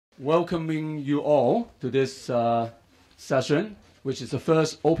welcoming you all to this session, which is the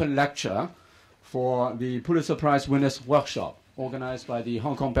first open lecture for the Pulitzer Prize Winners Workshop, organized by the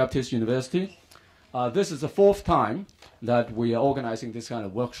Hong Kong Baptist University. This is the fourth time that we are organizing this kind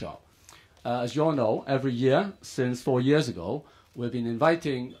of workshop. As you all know, every year since 4 years ago, we've been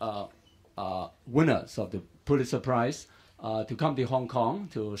inviting winners of the Pulitzer Prize to come to Hong Kong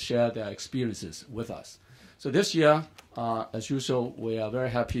to share their experiences with us. So this year, as usual, we are very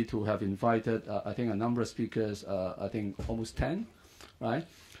happy to have invited, I think, a number of speakers, I think almost 10, right?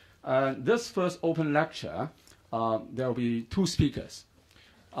 This first open lecture, there will be 2 speakers.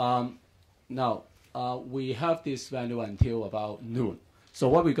 Now, we have this venue until about noon. So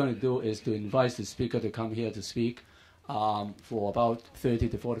what we're going to do is to invite the speaker to come here to speak for about 30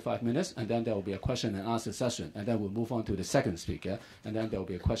 to 45 minutes, and then there will be a question and answer session, and then we'll move on to the second speaker, and then there will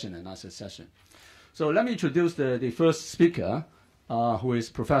be a question and answer session. So let me introduce the first speaker, who is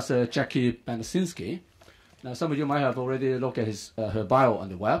Professor Jackie Benesinski. Now, some of you might have already looked at her bio on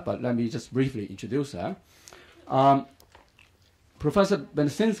the web, but let me just briefly introduce her. Professor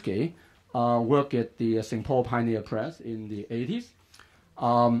Benesinski worked at the St. Paul Pioneer Press in the 80s.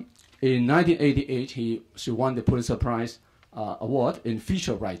 In 1988, she won the Pulitzer Prize Award in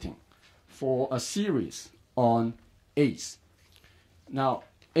feature writing for a series on AIDS. Now,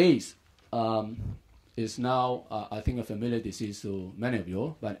 AIDS is now, I think, a familiar disease to many of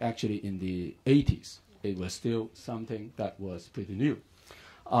you, but actually in the 80s, it was still something that was pretty new.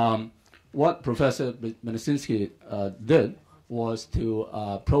 What Professor Benesinski did was to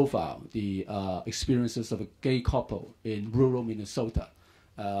profile the experiences of a gay couple in rural Minnesota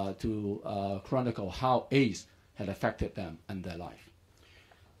to chronicle how AIDS had affected them and their life.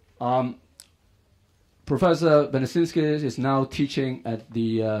 Professor Benesinski is now teaching at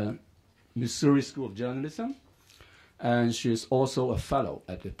the Missouri School of Journalism, and she is also a fellow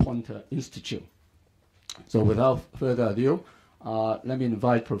at the Poynter Institute. So without further ado, let me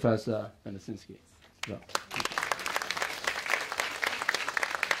invite Professor Benesinski. Yeah.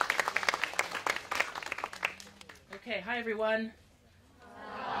 Okay, hi everyone.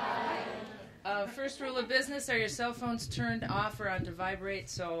 First rule of business, are your cell phones turned off or on to vibrate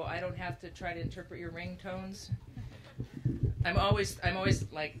so I don't have to try to interpret your ringtones? I'm always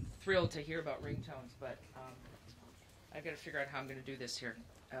like thrilled to hear about ringtones, but I've got to figure out how I'm going to do this here.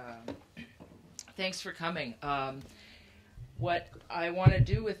 Thanks for coming. What I want to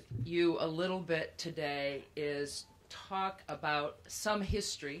do with you a little bit today is talk about some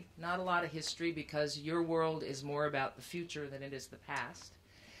history, not a lot of history because your world is more about the future than it is the past.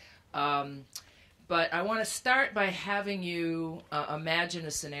 But I want to start by having you imagine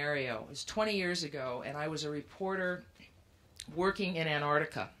a scenario. It was 20 years ago, and I was a reporter working in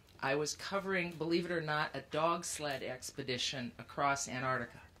Antarctica. I was covering, believe it or not, a dog sled expedition across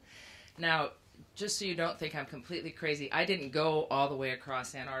Antarctica. Now, just so you don't think I'm completely crazy, I didn't go all the way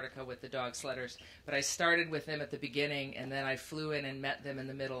across Antarctica with the dog sledders, but I started with them at the beginning, and then I flew in and met them in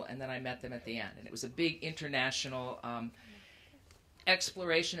the middle, and then I met them at the end. And it was a big international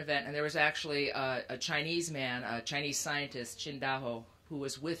exploration event, and there was actually a Chinese man, a Chinese scientist, Qin Daho, who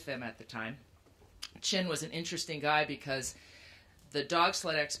was with them at the time. Qin was an interesting guy because the dog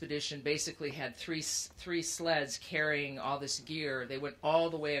sled expedition basically had three sleds carrying all this gear. They went all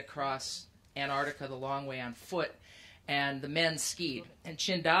the way across Antarctica the long way on foot, and the men skied. And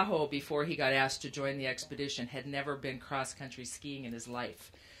Qin Daho, before he got asked to join the expedition, had never been cross-country skiing in his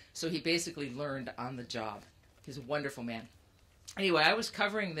life. So he basically learned on the job. He's a wonderful man. Anyway, I was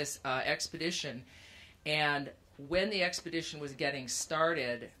covering this expedition, and when the expedition was getting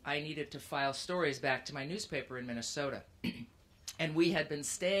started, I needed to file stories back to my newspaper in Minnesota. And we had been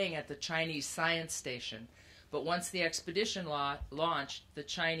staying at the Chinese science station, but once the expedition launched, the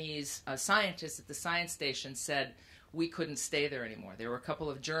Chinese scientists at the science station said we couldn't stay there anymore. There were a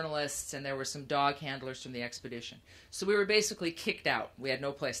couple of journalists, and there were some dog handlers from the expedition. So we were basically kicked out. We had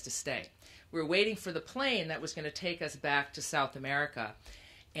no place to stay. We were waiting for the plane that was going to take us back to South America.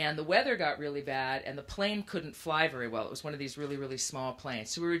 And the weather got really bad, and the plane couldn't fly very well. It was one of these really, really small planes.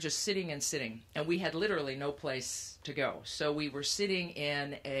 So we were just sitting and sitting, and we had literally no place to go. So we were sitting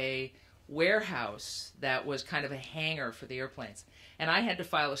in a warehouse that was kind of a hangar for the airplanes. And I had to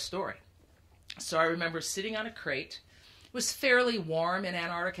file a story. So I remember sitting on a crate. It was fairly warm in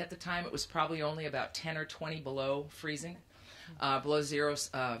Antarctica at the time. It was probably only about 10 or 20 below freezing. Below 0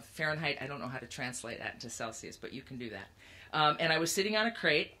 Fahrenheit. I don't know how to translate that into Celsius, but you can do that. And I was sitting on a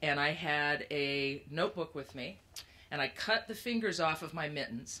crate, and I had a notebook with me, and I cut the fingers off of my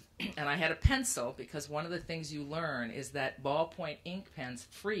mittens, and I had a pencil, because one of the things you learn is that ballpoint ink pens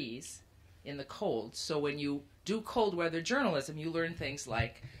freeze in the cold. So when you do cold weather journalism, you learn things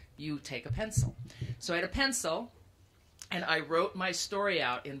like you take a pencil. So I had a pencil, and I wrote my story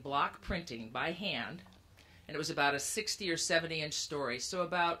out in block printing by hand, and it was about a 60 or 70-inch story, so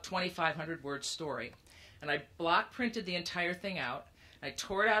about 2,500 word story. And I block printed the entire thing out. I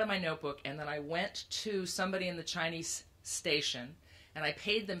tore it out of my notebook, and then I went to somebody in the Chinese station, and I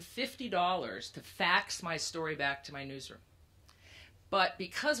paid them $50 to fax my story back to my newsroom. But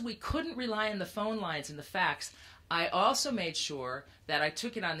because we couldn't rely on the phone lines and the fax, I also made sure that I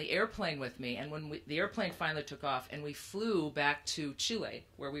took it on the airplane with me, and when the airplane finally took off and we flew back to Chile,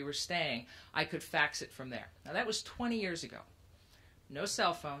 where we were staying, I could fax it from there. Now that was 20 years ago. No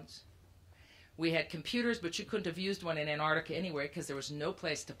cell phones. We had computers, but you couldn't have used one in Antarctica anyway because there was no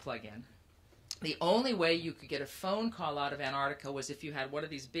place to plug in. The only way you could get a phone call out of Antarctica was if you had one of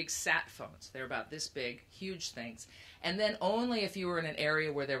these big sat phones. They're about this big, huge things. And then only if you were in an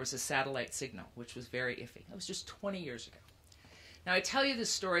area where there was a satellite signal, which was very iffy. That was just 20 years ago. Now, I tell you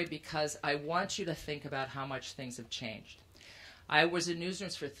this story because I want you to think about how much things have changed. I was in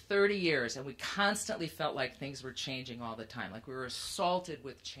newsrooms for 30 years, and we constantly felt like things were changing all the time, like we were assaulted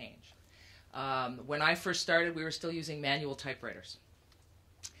with change. When I first started, we were still using manual typewriters.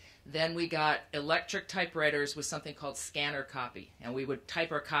 Then we got electric typewriters with something called scanner copy, and we would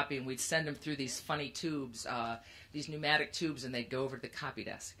type our copy and we'd send them through these funny tubes, these pneumatic tubes, and they'd go over to the copy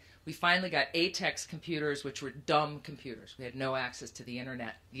desk. We finally got ATEX computers, which were dumb computers. We had no access to the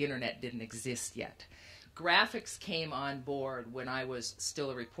internet. The internet didn't exist yet. Graphics came on board when I was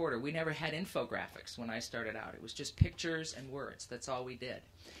still a reporter. We never had infographics when I started out. It was just pictures and words. That's all we did.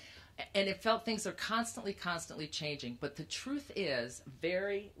 And it felt things are constantly changing. But the truth is,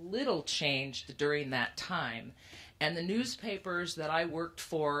 very little changed during that time. And the newspapers that I worked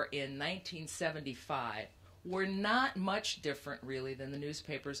for in 1975 were not much different, really, than the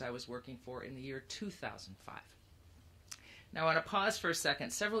newspapers I was working for in the year 2005. Now, I want to pause for a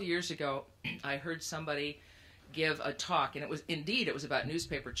second. Several years ago, I heard somebody give a talk, and it was about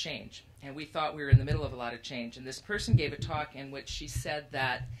newspaper change. And we thought we were in the middle of a lot of change. And this person gave a talk in which she said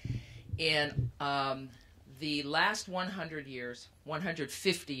that in the last 100 years,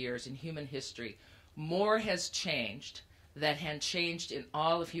 150 years in human history, more has changed than had changed in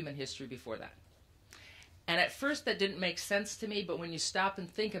all of human history before that. And at first that didn't make sense to me, but when you stop and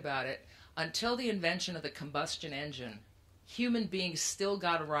think about it, until the invention of the combustion engine, human beings still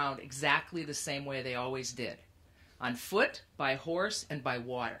got around exactly the same way they always did. On foot, by horse, and by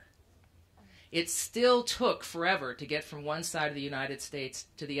water. It still took forever to get from one side of the United States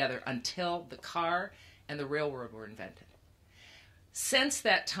to the other until the car and the railroad were invented. Since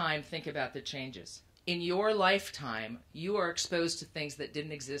that time, think about the changes. In your lifetime, you are exposed to things that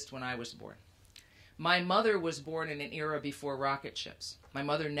didn't exist when I was born. My mother was born in an era before rocket ships. My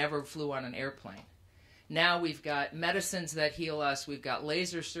mother never flew on an airplane. Now we've got medicines that heal us. We've got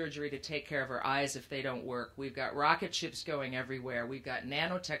laser surgery to take care of our eyes if they don't work. We've got rocket ships going everywhere. We've got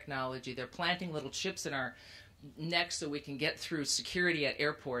nanotechnology. They're planting little chips in our necks so we can get through security at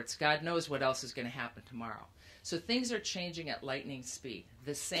airports. God knows what else is going to happen tomorrow. So things are changing at lightning speed.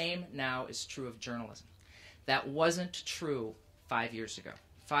 The same now is true of journalism. That wasn't true 5 years ago.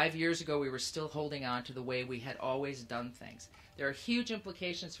 5 years ago, we were still holding on to the way we had always done things. There are huge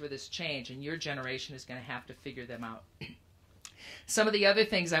implications for this change, and your generation is going to have to figure them out. Some of the other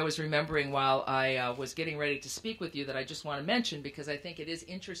things I was remembering while I was getting ready to speak with you that I just want to mention because I think it is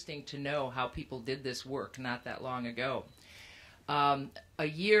interesting to know how people did this work not that long ago. A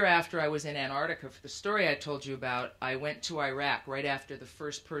year after I was in Antarctica for the story I told you about, I went to Iraq right after the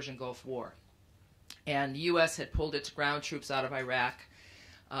first Persian Gulf War. And the U.S. had pulled its ground troops out of Iraq,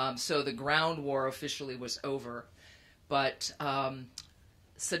 so the ground war officially was over. But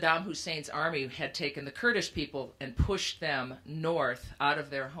Saddam Hussein's army had taken the Kurdish people and pushed them north out of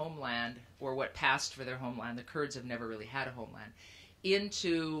their homeland, or what passed for their homeland. The Kurds have never really had a homeland,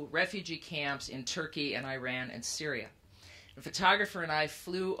 into refugee camps in Turkey and Iran and Syria. A photographer and I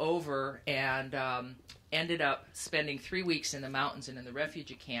flew over and ended up spending 3 weeks in the mountains and in the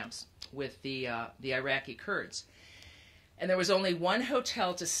refugee camps with the Iraqi Kurds. And there was only one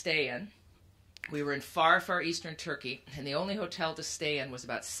hotel to stay in. We were in far, far eastern Turkey, and the only hotel to stay in was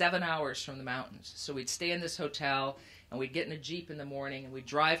about 7 hours from the mountains. So we'd stay in this hotel, and we'd get in a Jeep in the morning, and we'd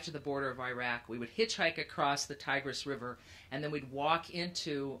drive to the border of Iraq. We would hitchhike across the Tigris River, and then we'd walk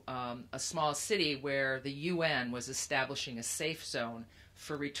into a small city where the UN was establishing a safe zone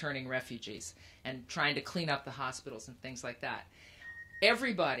for returning refugees and trying to clean up the hospitals and things like that.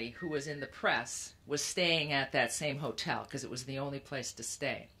 Everybody who was in the press was staying at that same hotel because it was the only place to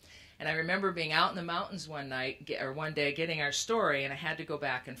stay. And I remember being out in the mountains one day getting our story, and I had to go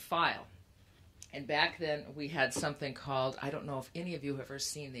back and file. And back then we had something called, I don't know if any of you have ever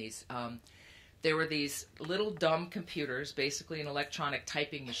seen these. There were these little dumb computers, basically an electronic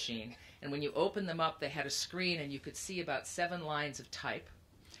typing machine. And when you opened them up, they had a screen and you could see about 7 lines of type.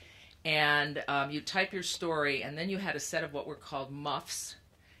 And you type your story, and then you had a set of what were called muffs.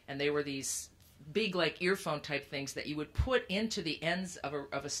 And they were these big, like, earphone type things that you would put into the ends of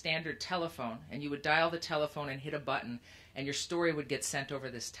a standard telephone. And you would dial the telephone and hit a button, and your story would get sent over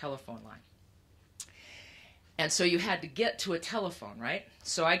this telephone line. And so you had to get to a telephone, right?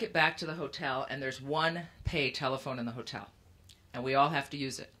 So I get back to the hotel, and there's one pay telephone in the hotel. And we all have to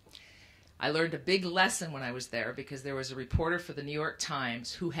use it. I learned a big lesson when I was there because there was a reporter for the New York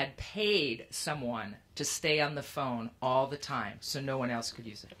Times who had paid someone to stay on the phone all the time so no one else could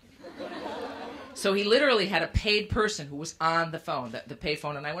use it. So he literally had a paid person who was on the phone, the pay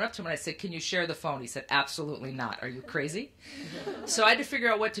phone, and I went up to him and I said, "Can you share the phone?" He said, "Absolutely not. Are you crazy?" So I had to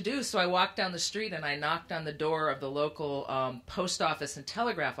figure out what to do, so I walked down the street and I knocked on the door of the local post office and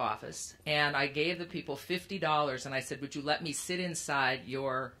telegraph office, and I gave the people $50, and I said, "Would you let me sit inside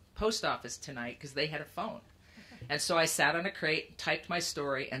your post office tonight?" Because they had a phone. And so I sat on a crate, typed my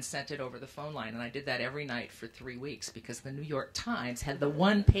story, and sent it over the phone line. And I did that every night for 3 weeks because the New York Times had the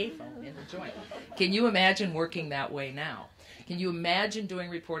one payphone in the joint. Can you imagine working that way now? Can you imagine doing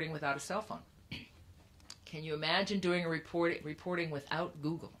reporting without a cell phone? Can you imagine doing reporting without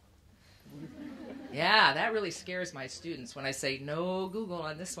Google? Yeah, that really scares my students when I say, no Google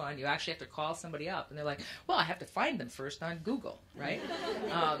on this one. You actually have to call somebody up. And they're like, well, I have to find them first on Google, right?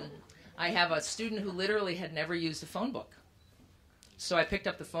 I have a student who literally had never used a phone book. So I picked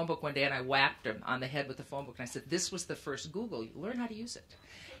up the phone book one day and I whacked him on the head with the phone book. And I said, this was the first Google. You learn how to use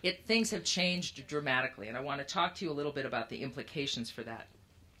it. Things have changed dramatically. And I want to talk to you a little bit about the implications for that.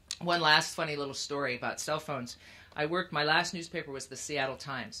 One last funny little story about cell phones. My last newspaper was the Seattle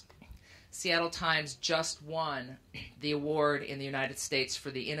Times. Seattle Times just won the award in the United States for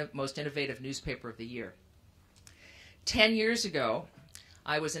the most innovative newspaper of the year. 10 years ago,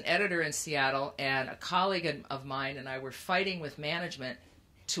 I was an editor in Seattle, and a colleague of mine and I were fighting with management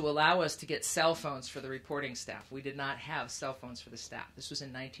to allow us to get cell phones for the reporting staff. We did not have cell phones for the staff. This was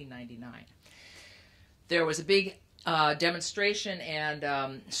in 1999. There was a big demonstration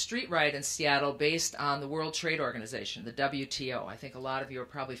and street riot in Seattle based on the World Trade Organization, the WTO. I think a lot of you are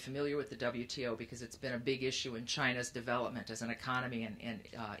probably familiar with the WTO because it's been a big issue in China's development as an economy and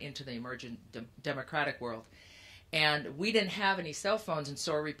into the emerging democratic world. And we didn't have any cell phones, and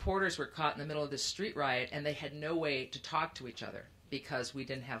so our reporters were caught in the middle of this street riot, and they had no way to talk to each other because we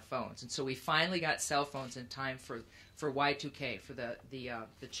didn't have phones. And so we finally got cell phones in time for Y2K, for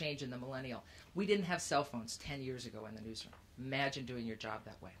the change in the millennial. We didn't have cell phones 10 years ago in the newsroom. Imagine doing your job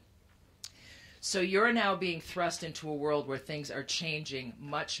that way. So you're now being thrust into a world where things are changing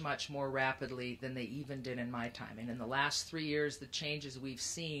much, much more rapidly than they even did in my time. And in the last 3 years, the changes we've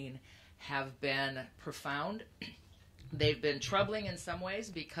seen have been profound. They've been troubling in some ways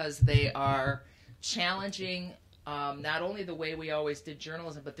because they are challenging not only the way we always did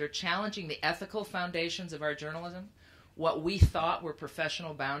journalism, but they're challenging the ethical foundations of our journalism. What we thought were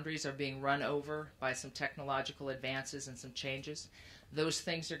professional boundaries are being run over by some technological advances and some changes. Those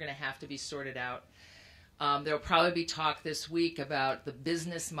things are going to have to be sorted out. There will probably be talk this week about the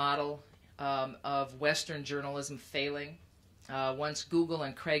business model of Western journalism failing. Once Google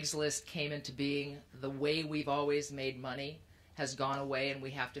and Craigslist came into being, the way we've always made money has gone away, and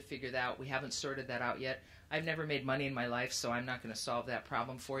we have to figure that out. We haven't sorted that out yet. I've never made money in my life, so I'm not going to solve that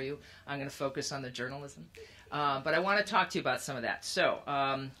problem for you. I'm going to focus on the journalism. But I want to talk to you about some of that. So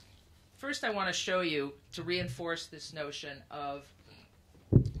first I want to show you, to reinforce this notion of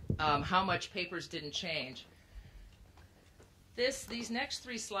how much papers didn't change. These next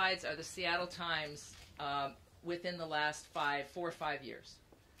 3 slides are the Seattle Times within the last 4 or 5 years.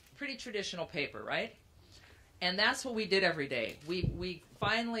 Pretty traditional paper, right? And that's what we did every day. We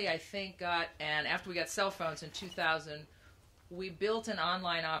finally, I think, and after we got cell phones in 2000, we built an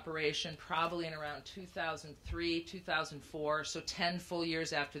online operation probably in around 2003, 2004, so 10 full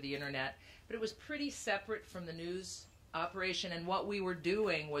years after the internet. But it was pretty separate from the news operation, and what we were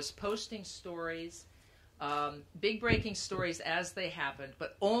doing was posting stories, big breaking stories as they happened,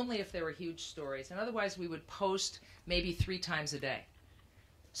 but only if they were huge stories. And otherwise, we would post maybe 3 times a day.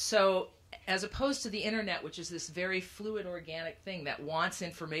 So as opposed to the internet, which is this very fluid, organic thing that wants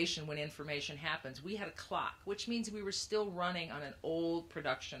information when information happens, we had a clock, which means we were still running on an old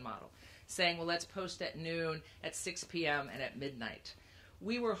production model, saying, well, let's post at noon, at 6 p.m., and at midnight.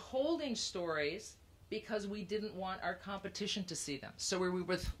 We were holding stories because we didn't want our competition to see them. So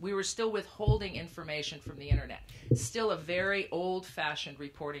we were still withholding information from the internet. Still a very old-fashioned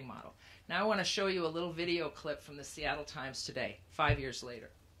reporting model. Now I want to show you a little video clip from the Seattle Times today, 5 years later.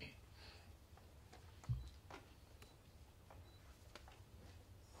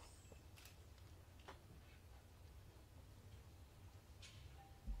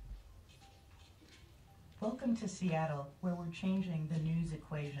 Welcome to Seattle, where we're changing the news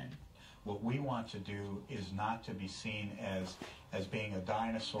equation. What we want to do is not to be seen as being a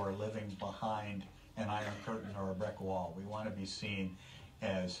dinosaur living behind an iron curtain or a brick wall. We want to be seen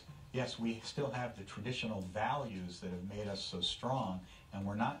as, yes, we still have the traditional values that have made us so strong, and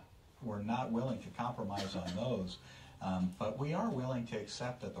we're not willing to compromise on those. But we are willing to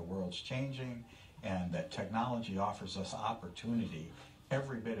accept that the world's changing and that technology offers us opportunity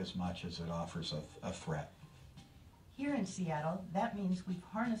every bit as much as it offers a threat. Here in Seattle, that means we've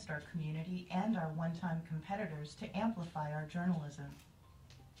harnessed our community and our one-time competitors to amplify our journalism.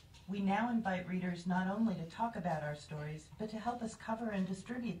 We now invite readers not only to talk about our stories, but to help us cover and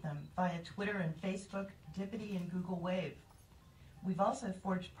distribute them via Twitter and Facebook, Dippity and Google Wave. We've also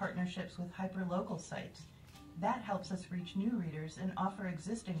forged partnerships with hyperlocal sites. That helps us reach new readers and offer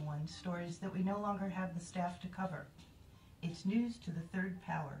existing ones stories that we no longer have the staff to cover. It's news to the third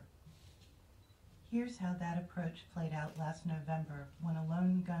power. Here's how that approach played out last November when a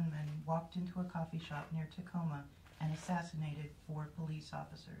lone gunman walked into a coffee shop near Tacoma and assassinated 4 police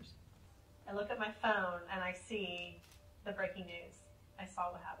officers. I look at my phone and I see the breaking news. I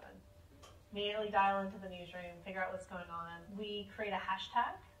saw what happened. Immediately dial into the newsroom, figure out what's going on. We create a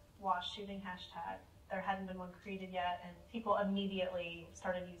hashtag, Wash Shooting hashtag. There hadn't been one created yet, and people immediately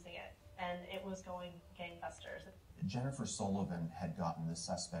started using it, and it was going gangbusters. Jennifer Sullivan had gotten the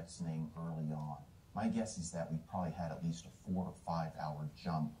suspect's name early on. My guess is that we probably had at least a 4 to 5 hour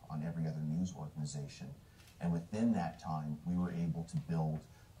jump on every other news organization. And within that time, we were able to build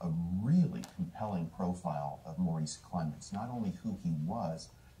a really compelling profile of Maurice Clemens, not only who he was,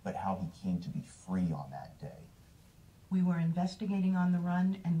 but how he came to be free on that day. We were investigating on the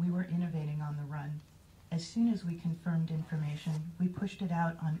run, and we were innovating on the run. As soon as we confirmed information, we pushed it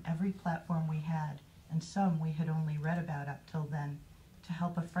out on every platform we had, and some we had only read about up till then, to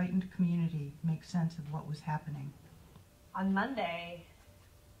help a frightened community make sense of what was happening. On Monday,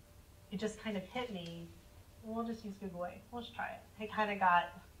 it just kind of hit me, we'll just use Google Wave, we'll just try it. It kind of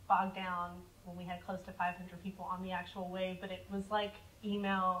got bogged down when we had close to 500 people on the actual Wave, but it was like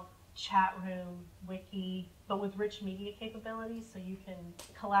email, chat room, wiki, but with rich media capabilities, so you can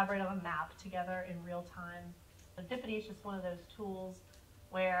collaborate on a map together in real time. Dippity is just one of those tools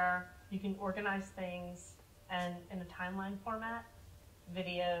where you can organize things and in a timeline format,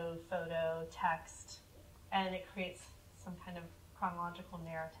 video, photo, text, and it creates some kind of chronological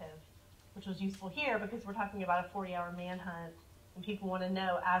narrative, which was useful here because we're talking about a 40-hour manhunt and people want to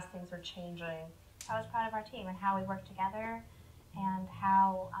know as things are changing. I was proud of our team and how we worked together and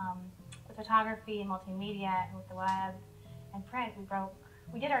how with photography and multimedia and with the web and print,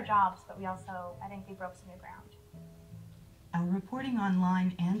 we did our jobs, but I think we broke some new ground. Our reporting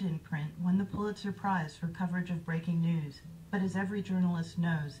online and in print won the Pulitzer Prize for coverage of breaking news. But as every journalist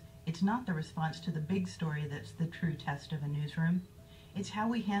knows, it's not the response to the big story that's the true test of a newsroom. It's how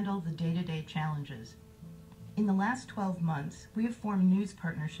we handle the day-to-day challenges. In the last 12 months, we have formed news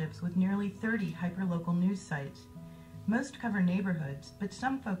partnerships with nearly 30 hyperlocal news sites. Most cover neighborhoods, but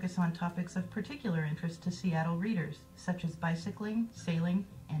some focus on topics of particular interest to Seattle readers, such as bicycling, sailing,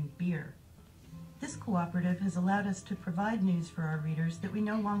 and beer. This cooperative has allowed us to provide news for our readers that we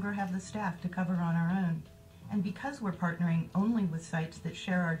no longer have the staff to cover on our own. And because we're partnering only with sites that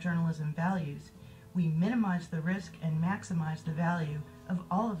share our journalism values, we minimize the risk and maximize the value of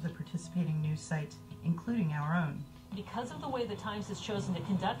all of the participating news sites, including our own. Because of the way the Times has chosen to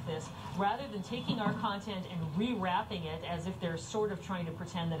conduct this, rather than taking our content and rewrapping it as if they're sort of trying to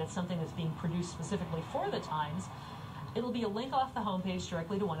pretend that it's something that's being produced specifically for the Times, it'll be a link off the homepage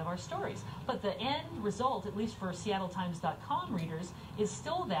directly to one of our stories. But the end result, at least for SeattleTimes.com readers, is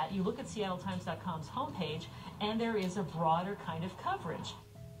still that you look at SeattleTimes.com's homepage and there is a broader kind of coverage.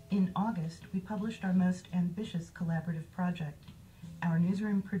 In August, we published our most ambitious collaborative project. Our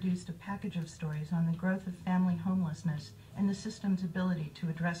newsroom produced a package of stories on the growth of family homelessness and the system's ability to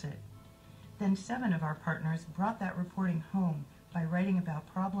address it. Then 7 of our partners brought that reporting home by writing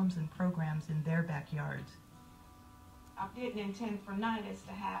about problems and programs in their backyards. I didn't intend for none of this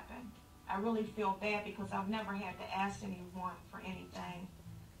to happen. I really feel bad because I've never had to ask anyone for anything.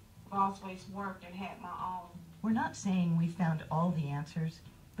 I've always worked and had my own. We're not saying we found all the answers,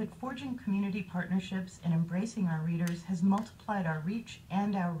 but forging community partnerships and embracing our readers has multiplied our reach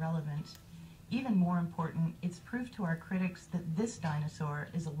and our relevance. Even more important, it's proof to our critics that this dinosaur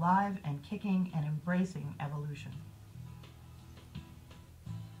is alive and kicking and embracing evolution.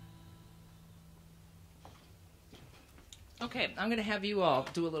 Okay, I'm going to have you all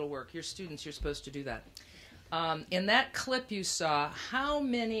do a little work. You're students, you're supposed to do that. In that clip you saw, how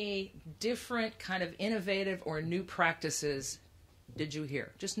many different kind of innovative or new practices did you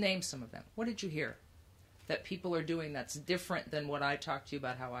hear? Just name some of them. What did you hear that people are doing that's different than what I talked to you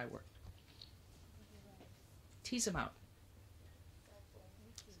about how I work? Tease them out.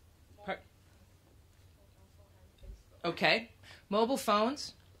 Okay. Mobile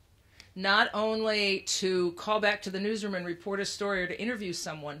phones, not only to call back to the newsroom and report a story or to interview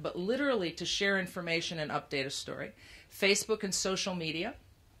someone, but literally to share information and update a story. Facebook and social media,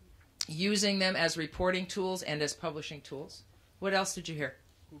 using them as reporting tools and as publishing tools. What else did you hear?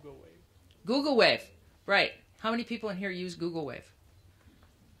 Google Wave. Google Wave, right. How many people in here use Google Wave?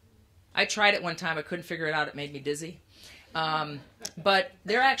 I tried it one time. I couldn't figure it out. It made me dizzy. But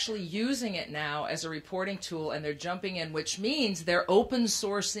they're actually using it now as a reporting tool, and they're jumping in, which means they're open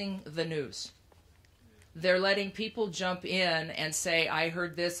sourcing the news. They're letting people jump in and say, I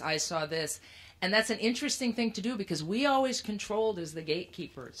heard this, I saw this. And that's an interesting thing to do because we always controlled as the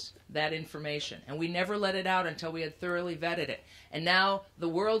gatekeepers that information, and we never let it out until we had thoroughly vetted it. And now the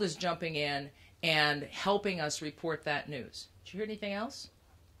world is jumping in and helping us report that news. Did you hear anything else?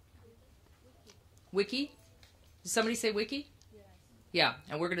 Wiki? Did somebody say Wiki? Yes. Yeah,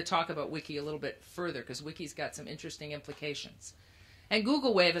 and we're going to talk about Wiki a little bit further because Wiki's got some interesting implications. And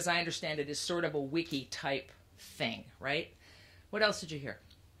Google Wave, as I understand it, is sort of a Wiki type thing, right? What else did you hear?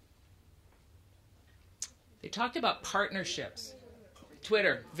 They talked about partnerships.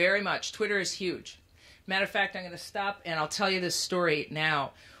 Twitter, very much. Twitter is huge. Matter of fact, I'm going to stop and I'll tell you this story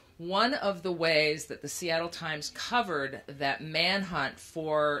now. One of the ways that the Seattle Times covered that manhunt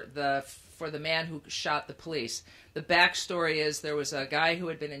for the man who shot the police. The backstory is there was a guy who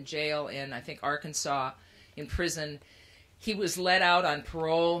had been in jail in, I think, Arkansas, in prison. He was let out on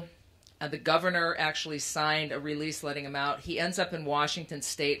parole. The governor actually signed a release letting him out. He ends up in Washington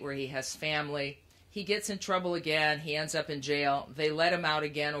State where he has family. He gets in trouble again. He ends up in jail. They let him out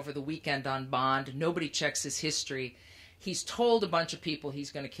again over the weekend on bond. Nobody checks his history. He's told a bunch of people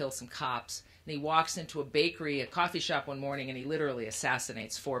he's going to kill some cops. And he walks into a bakery, a coffee shop one morning, and he literally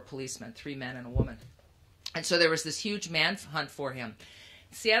assassinates 4 policemen, 3 men and a woman. And so there was this huge manhunt for him.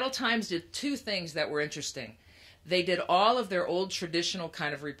 Seattle Times did 2 things that were interesting. They did all of their old traditional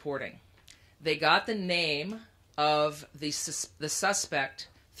kind of reporting. They got the name of the suspect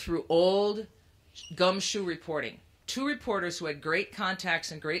through old gumshoe reporting. 2 reporters who had great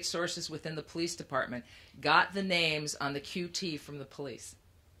contacts and great sources within the police department got the names on the QT from the police.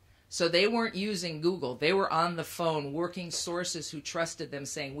 So they weren't using Google. They were on the phone working sources who trusted them,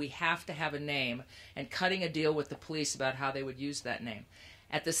 saying, we have to have a name, and cutting a deal with the police about how they would use that name.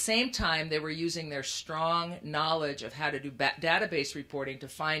 At the same time, they were using their strong knowledge of how to do database reporting to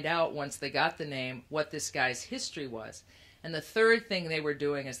find out, once they got the name, what this guy's history was. And the third thing they were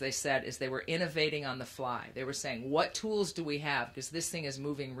doing, as they said, is they were innovating on the fly. They were saying, what tools do we have? Because this thing is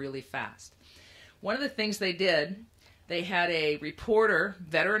moving really fast. One of the things they did, they had a reporter,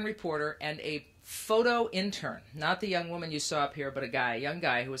 veteran reporter, and a photo intern. Not the young woman you saw up here, but a young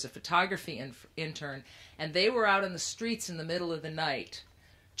guy who was a photography intern. And they were out in the streets in the middle of the night,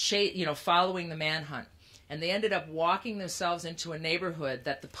 following the manhunt. And they ended up walking themselves into a neighborhood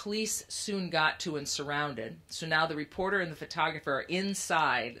that the police soon got to and surrounded. So now the reporter and the photographer are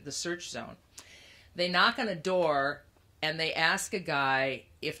inside the search zone. They knock on a door and they ask a guy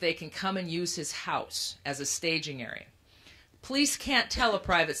if they can come and use his house as a staging area. Police can't tell a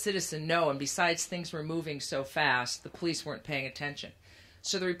private citizen no, and besides, things were moving so fast, the police weren't paying attention.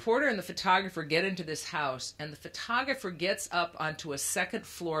 So the reporter and the photographer get into this house, and the photographer gets up onto a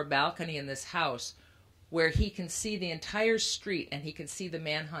second-floor balcony in this house where he can see the entire street and he can see the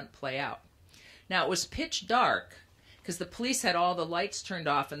manhunt play out. Now, it was pitch dark because the police had all the lights turned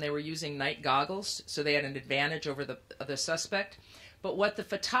off and they were using night goggles, so they had an advantage over the suspect. But what the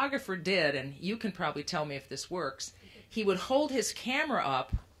photographer did, and you can probably tell me if this works, he would hold his camera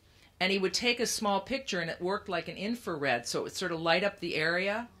up and he would take a small picture, and it worked like an infrared, so it would sort of light up the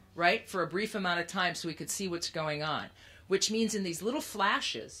area, right, for a brief amount of time so he could see what's going on, which means in these little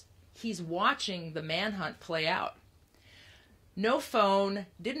flashes, he's watching the manhunt play out. No phone,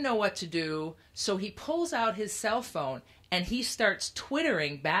 didn't know what to do, so he pulls out his cell phone and he starts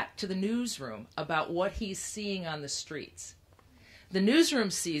twittering back to the newsroom about what he's seeing on the streets. The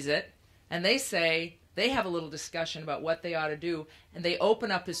newsroom sees it, and they say, they have a little discussion about what they ought to do, and they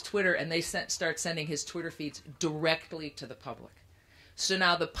open up his Twitter and they start sending his Twitter feeds directly to the public. So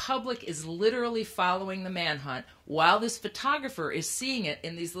now the public is literally following the manhunt while this photographer is seeing it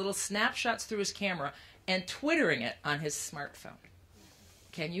in these little snapshots through his camera and twittering it on his smartphone.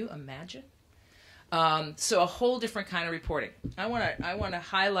 Can you imagine? So a whole different kind of reporting. I want to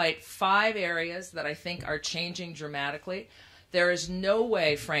highlight 5 areas that I think are changing dramatically. There is no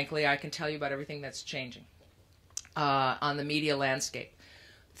way, frankly, I can tell you about everything that's changing on the media landscape.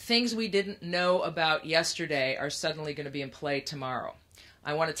 Things we didn't know about yesterday are suddenly going to be in play tomorrow.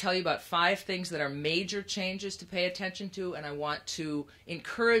 I want to tell you about 5 things that are major changes to pay attention to, and I want to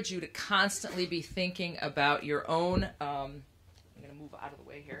encourage you to constantly be thinking about your own, I'm going to move out of the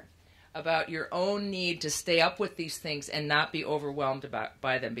way here, about your own need to stay up with these things and not be overwhelmed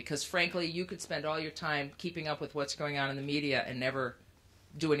by them. Because frankly, you could spend all your time keeping up with what's going on in the media and never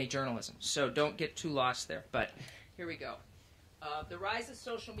do any journalism. So don't get too lost there. But here we go. The rise of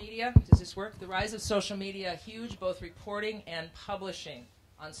social media. Does this work? The rise of social media, huge, both reporting and publishing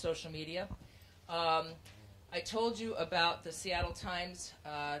on social media. I told you about the Seattle Times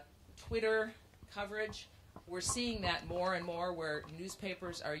Twitter coverage. We're seeing that more and more where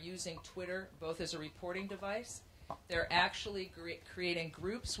newspapers are using Twitter both as a reporting device. They're actually creating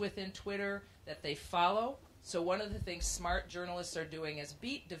groups within Twitter that they follow. So one of the things smart journalists are doing as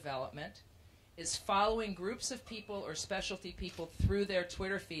beat development is following groups of people or specialty people through their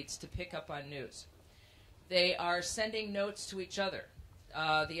Twitter feeds to pick up on news. They are sending notes to each other.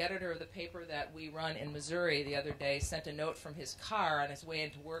 The editor of the paper that we run in Missouri the other day sent a note from his car on his way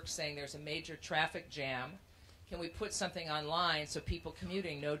into work saying there's a major traffic jam. Can we put something online so people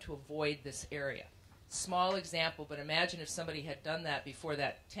commuting know to avoid this area? Small example, but imagine if somebody had done that before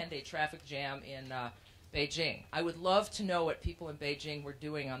that 10-day traffic jam in Beijing. I would love to know what people in Beijing were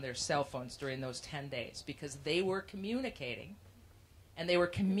doing on their cell phones during those 10 days, because they were communicating, and they were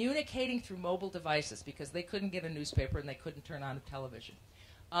communicating through mobile devices because they couldn't get a newspaper and they couldn't turn on a television.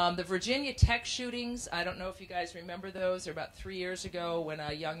 The Virginia Tech shootings, I don't know if you guys remember those. They're about 3 years ago when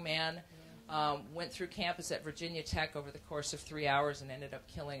a young man went through campus at Virginia Tech over the course of 3 hours and ended up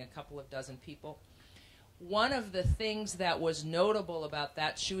killing a couple of dozen people. One of the things that was notable about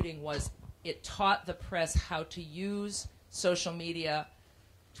that shooting was it taught the press how to use social media,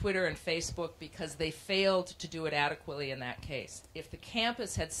 Twitter and Facebook, because they failed to do it adequately in that case. If the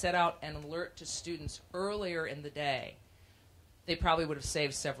campus had set out an alert to students earlier in the day, they probably would have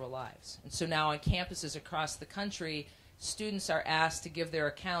saved several lives. And so now on campuses across the country, students are asked to give their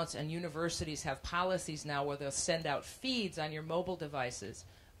accounts, and universities have policies now where they'll send out feeds on your mobile devices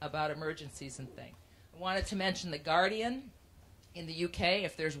about emergencies and things. I wanted to mention The Guardian in the UK.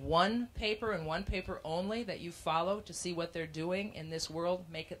 If there's one paper and one paper only that you follow to see what they're doing in this world,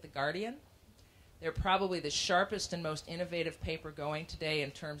 make it The Guardian. They're probably the sharpest and most innovative paper going today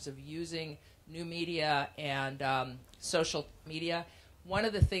in terms of using new media and social media. One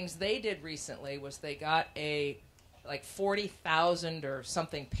of the things they did recently was they got like 40,000 or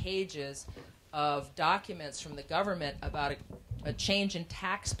something pages of documents from the government about a change in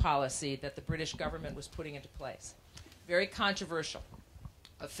tax policy that the British government was putting into place. Very controversial.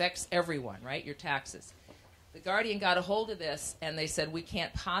 Affects everyone, right? Your taxes. The Guardian got a hold of this, and they said, we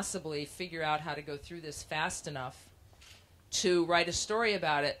can't possibly figure out how to go through this fast enough to write a story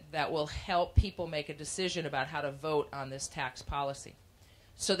about it that will help people make a decision about how to vote on this tax policy.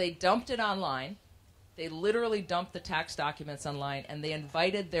 So they dumped it online. They literally dumped the tax documents online, and they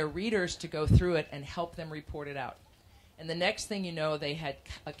invited their readers to go through it and help them report it out. And the next thing you know, they had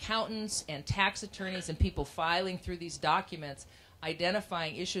accountants and tax attorneys and people filing through these documents,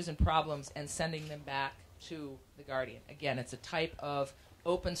 identifying issues and problems, and sending them back to The Guardian. Again, it's a type of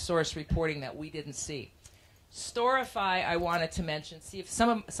open source reporting that we didn't see. Storify, I wanted to mention. See, if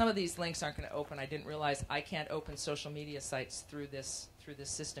some of these links aren't going to open. I didn't realize I can't open social media sites through this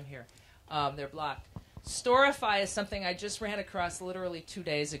system here. They're blocked. Storify is something I just ran across literally 2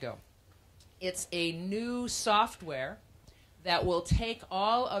 days ago. It's a new software that will take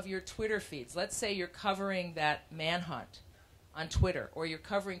all of your Twitter feeds. Let's say you're covering that manhunt on Twitter, or you're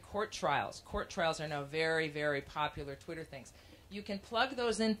covering court trials. Court trials are now very, very popular Twitter things. You can plug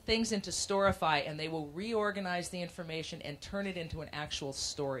those things into Storify, and they will reorganize the information and turn it into an actual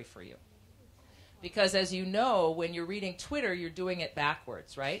story for you. Because as you know, when you're reading Twitter, you're doing it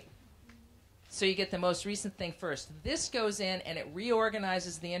backwards, right? So you get the most recent thing first. This goes in, and it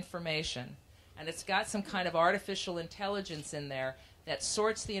reorganizes the information, and it's got some kind of artificial intelligence in there that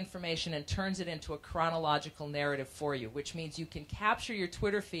sorts the information and turns it into a chronological narrative for you, which means you can capture your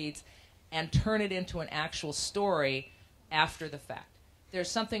Twitter feeds and turn it into an actual story after the fact. There's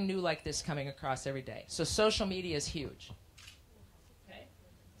something new like this coming across every day. So social media is huge. Okay,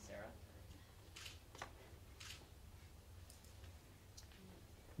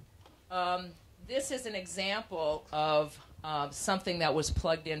 Sarah? This is an example of something that was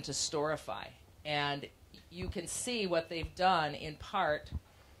plugged into Storify. And you can see what they've done in part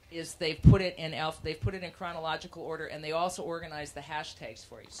is they've put it in chronological order, and they also organize the hashtags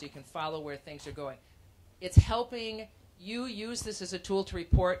for you, so you can follow where things are going. It's helping you use this as a tool to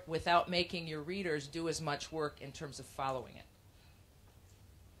report without making your readers do as much work in terms of following it.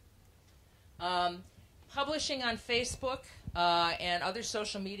 Publishing on Facebook and other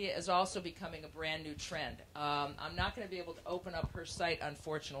social media is also becoming a brand new trend. I'm not going to be able to open up her site,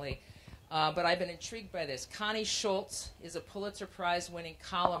 unfortunately, but I've been intrigued by this. Connie Schultz is a Pulitzer Prize-winning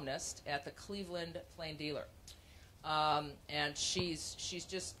columnist at the Cleveland Plain Dealer. And she's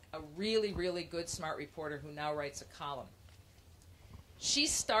just a really, really good, smart reporter who now writes a column. She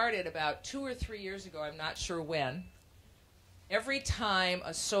started about 2 or 3 years ago, I'm not sure when. Every time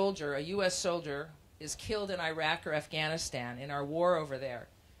a soldier, a U.S. soldier, is killed in Iraq or Afghanistan, in our war over there,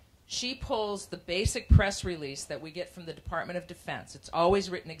 she pulls the basic press release that we get from the Department of Defense. It's always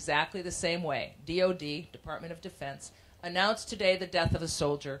written exactly the same way. DOD, Department of Defense, announced today the death of a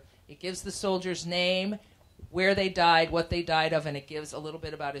soldier. It gives the soldier's name, where they died, what they died of, and it gives a little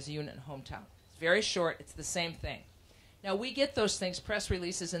bit about his unit and hometown. It's very short. It's the same thing. Now, we get those things, press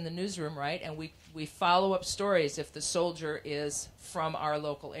releases in the newsroom, right? And we follow up stories if the soldier is from our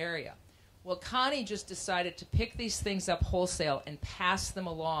local area. Well, Connie just decided to pick these things up wholesale and pass them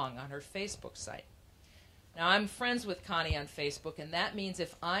along on her Facebook site. Now, I'm friends with Connie on Facebook, and that means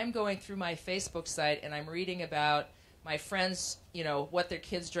if I'm going through my Facebook site and I'm reading about my friends, you know, what their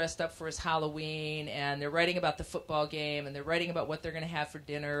kids dressed up for as Halloween, and they're writing about the football game, and they're writing about what they're going to have for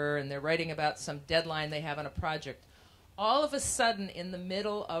dinner, and they're writing about some deadline they have on a project, all of a sudden, in the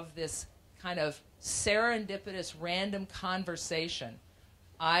middle of this kind of serendipitous, random conversation,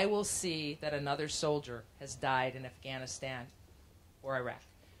 I will see that another soldier has died in Afghanistan or Iraq.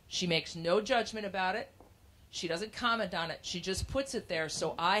 She makes no judgment about it. She doesn't comment on it. She just puts it there,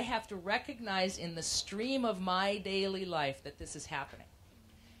 so I have to recognize in the stream of my daily life that this is happening.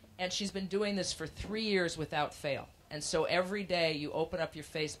 And she's been doing this for 3 years without fail. And so every day you open up your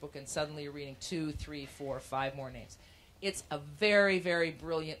Facebook and suddenly you're reading 2, 3, 4, 5 more names. It's a very, very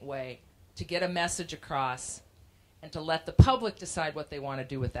brilliant way to get a message across and to let the public decide what they want to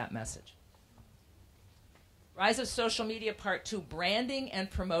do with that message. Rise of Social Media Part 2, Branding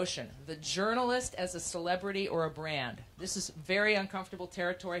and Promotion. The journalist as a celebrity or a brand. This is very uncomfortable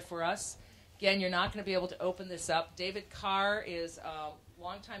territory for us. Again, you're not going to be able to open this up. David Carr is a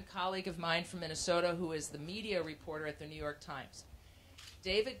longtime colleague of mine from Minnesota who is the media reporter at the New York Times.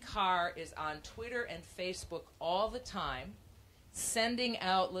 David Carr is on Twitter and Facebook all the time, sending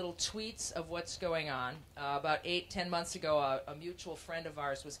out little tweets of what's going on. About 8-10 months ago, a mutual friend of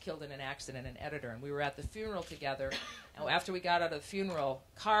ours was killed in an accident, an editor, and we were at the funeral together. And after we got out of the funeral,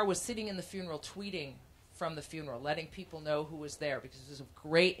 Carr was sitting in the funeral tweeting from the funeral, letting people know who was there, because it was of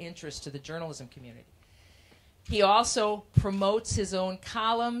great interest to the journalism community. He also promotes his own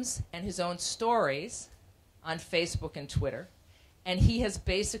columns and his own stories on Facebook and Twitter, and he has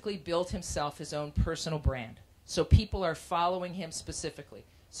basically built himself his own personal brand. So people are following him specifically.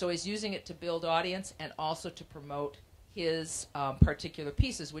 So he's using it to build audience and also to promote his particular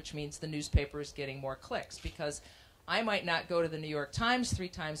pieces, which means the newspaper is getting more clicks. Because I might not go to the New York Times 3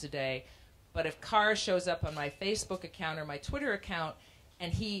 times a day, but if Carr shows up on my Facebook account or my Twitter account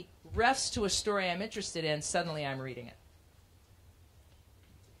and he refs to a story I'm interested in, suddenly I'm reading it.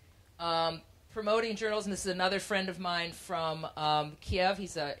 Promoting journalism. This is another friend of mine from Kiev.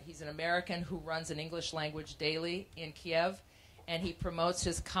 He's an American who runs an English language daily in Kiev, and he promotes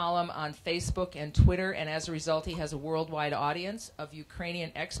his column on Facebook and Twitter, and as a result he has a worldwide audience of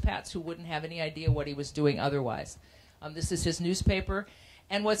Ukrainian expats who wouldn't have any idea what he was doing otherwise. This is his newspaper,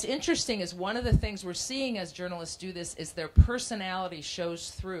 and what's interesting is one of the things we're seeing as journalists do this is their personality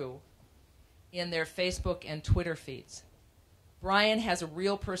shows through in their Facebook and Twitter feeds. Brian has a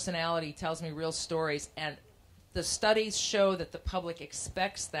real personality, tells me real stories, and the studies show that the public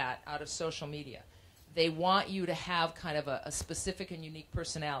expects that out of social media. They want you to have kind of a specific and unique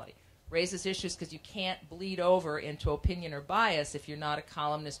personality. Raises issues because you can't bleed over into opinion or bias if you're not a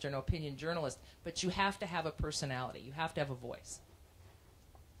columnist or an opinion journalist, but you have to have a personality. You have to have a voice.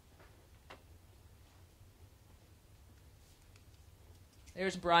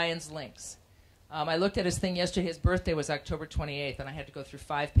 There's Brian's links. I looked at his thing yesterday. His birthday was October 28th, and I had to go through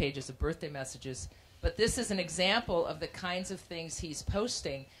 5 pages of birthday messages. But this is an example of the kinds of things he's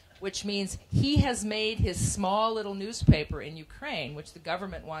posting, which means he has made his small little newspaper in Ukraine, which the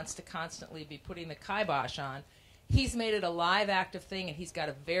government wants to constantly be putting the kibosh on. He's made it a live, active thing, and he's got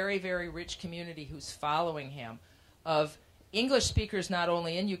a very, very rich community who's following him of English speakers not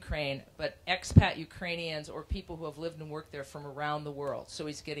only in Ukraine, but expat Ukrainians or people who have lived and worked there from around the world. So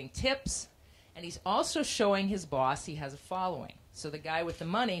he's getting tips. And he's also showing his boss he has a following. So the guy with the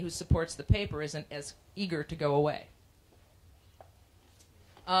money who supports the paper isn't as eager to go away.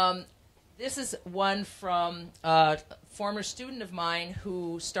 This is one from a former student of mine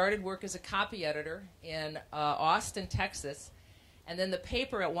who started work as a copy editor in Austin, Texas. And then the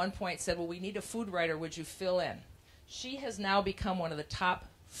paper at one point said, well, we need a food writer. Would you fill in? She has now become one of the top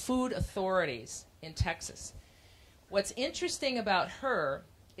food authorities in Texas. What's interesting about her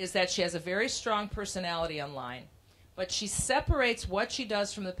is that she has a very strong personality online, but she separates what she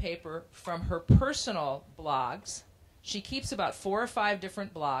does from the paper from her personal blogs. She keeps about 4 or 5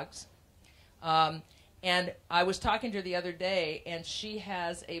 different blogs. And I was talking to her the other day, and she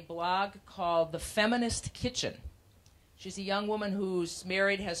has a blog called The Feminist Kitchen. She's a young woman who's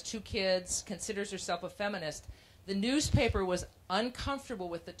married, has 2 kids, considers herself a feminist. The newspaper was uncomfortable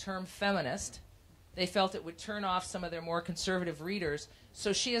with the term feminist. They felt it would turn off some of their more conservative readers,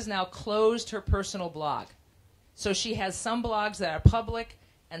 so she has now closed her personal blog. So she has some blogs that are public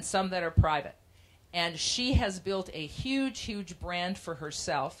and some that are private. And she has built a huge, huge brand for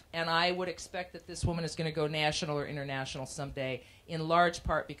herself, and I would expect that this woman is going to go national or international someday, in large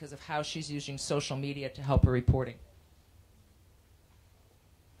part because of how she's using social media to help her reporting.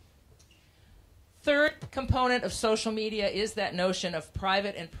 Third component of social media is that notion of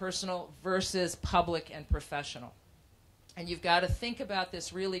private and personal versus public and professional. And you've got to think about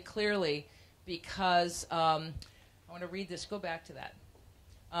this really clearly because I want to read this. Go back to that.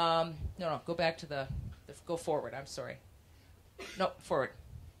 No, go back to go forward. I'm sorry. No, forward.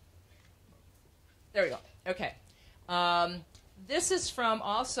 There we go. Okay. This is from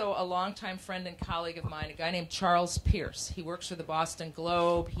also a longtime friend and colleague of mine, a guy named Charles Pierce. He works for the Boston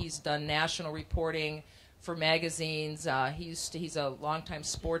Globe. He's done national reporting for magazines. He's a longtime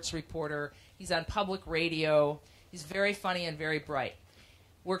sports reporter. He's on public radio. He's very funny and very bright.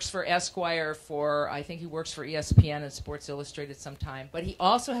 Works for Esquire, I think he works for ESPN and Sports Illustrated sometime. But he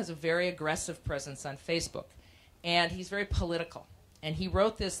also has a very aggressive presence on Facebook. And he's very political. And he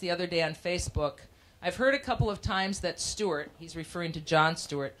wrote this the other day on Facebook. I've heard a couple of times that Stewart, he's referring to Jon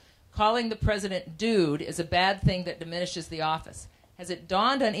Stewart, calling the president dude is a bad thing that diminishes the office. Has it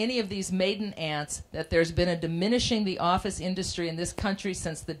dawned on any of these maiden aunts that there's been a diminishing the office industry in this country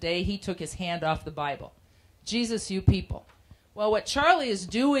since the day he took his hand off the Bible? Jesus, you people. Well, what Charlie is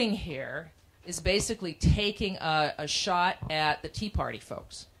doing here is basically taking a shot at the Tea Party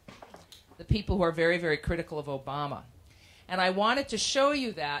folks, the people who are very, very critical of Obama. And I wanted to show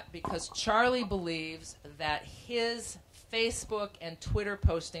you that because Charlie believes that his Facebook and Twitter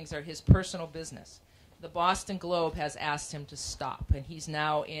postings are his personal business. The Boston Globe has asked him to stop, and he's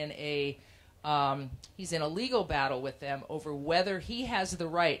now in a legal battle with them over whether he has the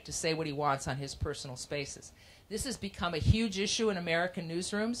right to say what he wants on his personal spaces. This has become a huge issue in American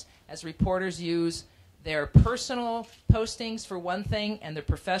newsrooms as reporters use their personal postings for one thing and their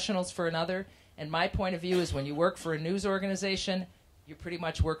professionals for another. And my point of view is when you work for a news organization, you pretty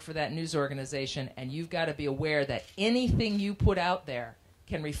much work for that news organization, and you've got to be aware that anything you put out there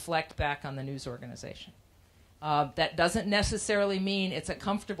can reflect back on the news organization. That doesn't necessarily mean it's a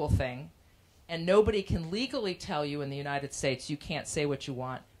comfortable thing, and nobody can legally tell you in the United States you can't say what you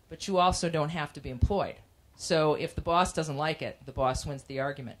want, but you also don't have to be employed. So if the boss doesn't like it, the boss wins the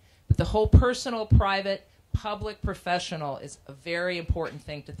argument. But the whole personal, private, public, professional is a very important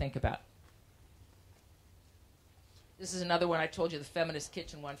thing to think about. This is another one I told you, the Feminist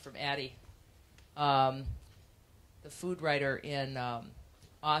Kitchen one from Addie, the food writer in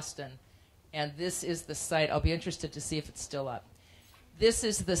Austin. And this is the site. I'll be interested to see if it's still up. This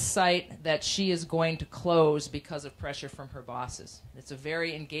is the site that she is going to close because of pressure from her bosses. It's a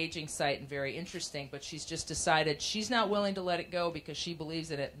very engaging site and very interesting, but she's just decided she's not willing to let it go because she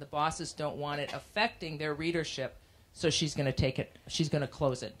believes in it, and the bosses don't want it affecting their readership, so she's going to take it. She's going to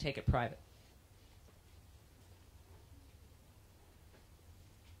close it and take it private.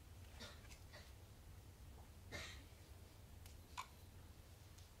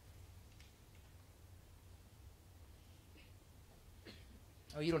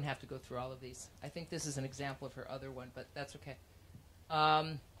 Oh, you don't have to go through all of these. I think this is an example of her other one, but that's okay.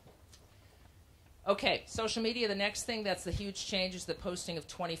 Okay, social media, the next thing that's the huge change is the posting of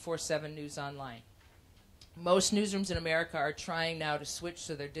 24/7 news online. Most newsrooms in America are trying now to switch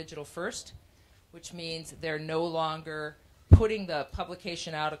to their digital first, which means they're no longer putting the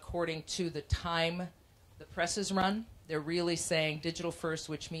publication out according to the time the presses run. They're really saying digital first,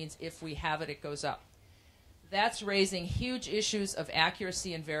 which means if we have it, it goes up. That's raising huge issues of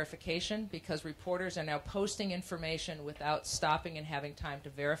accuracy and verification because reporters are now posting information without stopping and having time to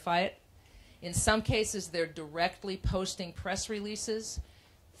verify it. In some cases, they're directly posting press releases,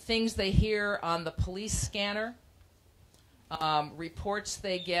 things they hear on the police scanner, reports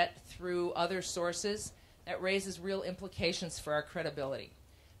they get through other sources, that raises real implications for our credibility.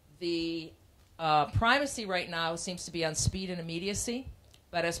 The primacy right now seems to be on speed and immediacy,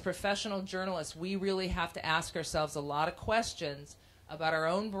 but as professional journalists, we really have to ask ourselves a lot of questions about our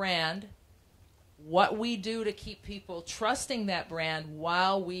own brand, what we do to keep people trusting that brand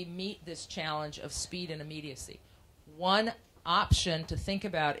while we meet this challenge of speed and immediacy. One option to think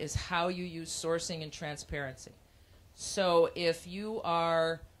about is how you use sourcing and transparency. So if you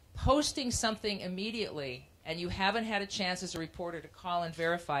are posting something immediately and you haven't had a chance as a reporter to call and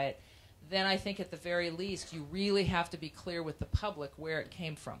verify it, then I think at the very least you really have to be clear with the public where it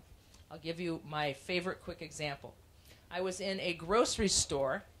came from. I'll give you my favorite quick example. I was in a grocery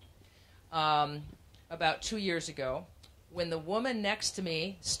store about 2 years ago when the woman next to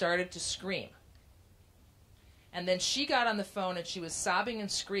me started to scream. And then she got on the phone and she was sobbing and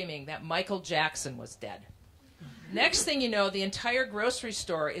screaming that Michael Jackson was dead. Next thing you know, the entire grocery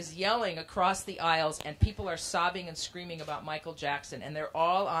store is yelling across the aisles and people are sobbing and screaming about Michael Jackson, and they're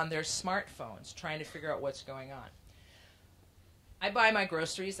all on their smartphones trying to figure out what's going on. I buy my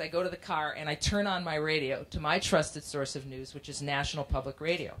groceries, I go to the car, and I turn on my radio to my trusted source of news, which is National Public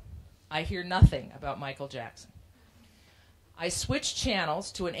Radio. I hear nothing about Michael Jackson. I switch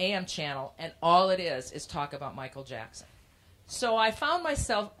channels to an AM channel, and all it is talk about Michael Jackson. So I found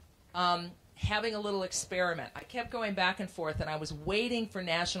myself having a little experiment. I kept going back and forth, and I was waiting for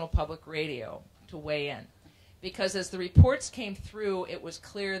National Public Radio to weigh in. Because as the reports came through, it was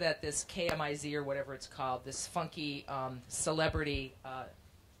clear that this KMIZ, or whatever it's called, this funky celebrity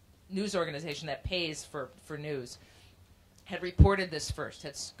news organization that pays for news, had reported this first,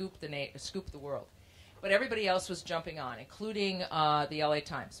 had scooped the world. But everybody else was jumping on, including the LA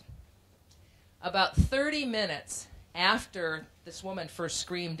Times. About 30 minutes after this woman first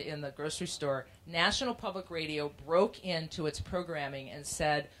screamed in the grocery store, National Public Radio broke into its programming and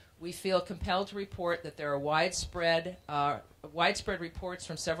said, "We feel compelled to report that there are widespread reports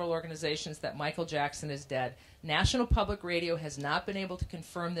from several organizations that Michael Jackson is dead. National Public Radio has not been able to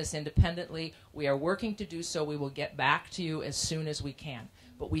confirm this independently. We are working to do so. We will get back to you as soon as we can.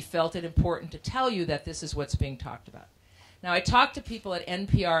 But we felt it important to tell you that this is what's being talked about." Now, I talked to people at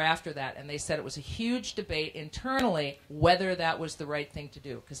NPR after that, and they said it was a huge debate internally whether that was the right thing to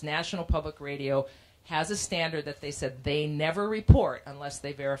do, because National Public Radio has a standard that they said they never report unless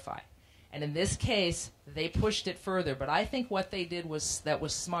they verify. And in this case, they pushed it further. But I think what they did that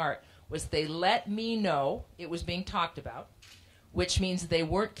was smart was they let me know it was being talked about, which means they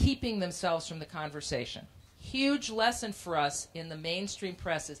weren't keeping themselves from the conversation. Huge lesson for us in the mainstream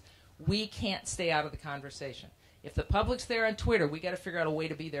press is we can't stay out of the conversation. If the public's there on Twitter, we got to figure out a way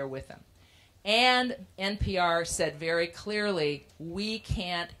to be there with them. And NPR said very clearly, we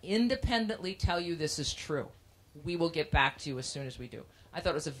can't independently tell you this is true. We will get back to you as soon as we do. I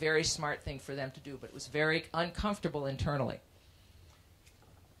thought it was a very smart thing for them to do, but it was very uncomfortable internally.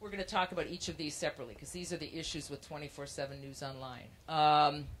 We're going to talk about each of these separately, because these are the issues with 24/7 News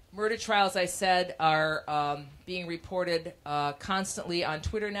Online. Murder trials, I said, are being reported constantly on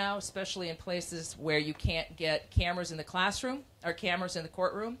Twitter now, especially in places where you can't get cameras in the classroom or cameras in the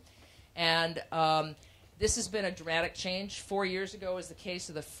courtroom. And this has been a dramatic change. 4 years ago was the case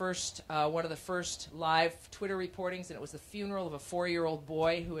of the first, one of the first live Twitter reportings, and it was the funeral of a 4-year-old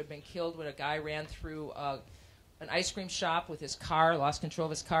boy who had been killed when a guy ran through an ice cream shop with his car, lost control of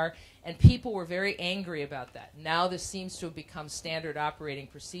his car, and people were very angry about that. Now this seems to have become standard operating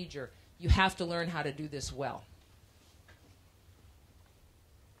procedure. You have to learn how to do this well.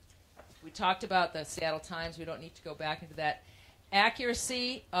 We talked about the Seattle Times. We don't need to go back into that.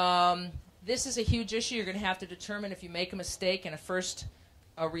 Accuracy, this is a huge issue. You're going to have to determine if you make a mistake in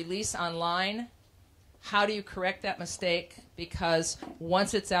a release online, how do you correct that mistake? Because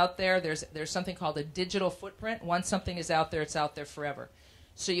once it's out there, there's something called a digital footprint. Once something is out there, it's out there forever.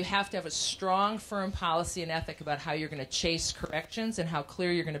 So you have to have a strong, firm policy and ethic about how you're going to chase corrections and how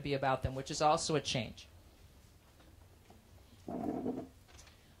clear you're going to be about them, which is also a change.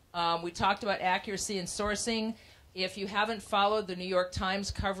 We talked about accuracy and sourcing. If you haven't followed the New York Times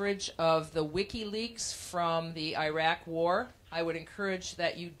coverage of the WikiLeaks from the Iraq War, I would encourage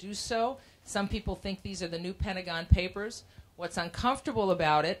that you do so. Some people think these are the new Pentagon Papers. What's uncomfortable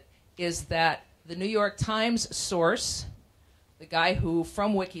about it is that the New York Times source, the guy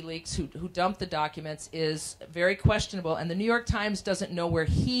from WikiLeaks who dumped the documents, is very questionable, and the New York Times doesn't know where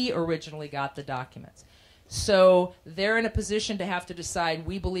he originally got the documents. So they're in a position to have to decide,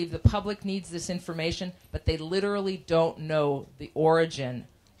 we believe the public needs this information, but they literally don't know the origin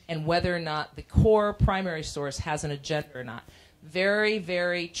and whether or not the core primary source has an agenda or not. Very,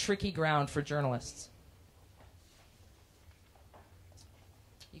 very tricky ground for journalists.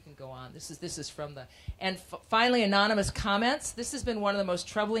 go on. This is from the, and finally, anonymous comments. This has been one of the most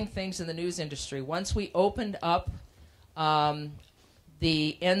troubling things in the news industry. Once we opened up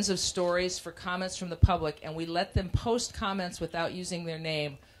the ends of stories for comments from the public, and we let them post comments without using their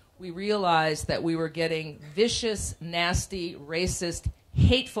name, we realized that we were getting vicious, nasty, racist,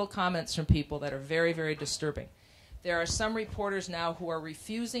 hateful comments from people that are very, very disturbing. There are some reporters now who are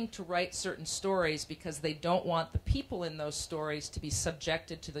refusing to write certain stories because they don't want the people in those stories to be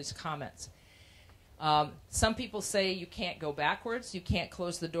subjected to these comments. Some people say you can't go backwards, you can't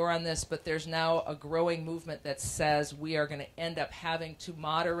close the door on this, but there's now a growing movement that says we are going to end up having to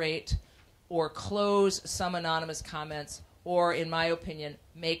moderate or close some anonymous comments, or, in my opinion,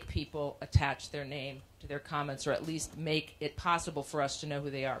 make people attach their name to their comments, or at least make it possible for us to know who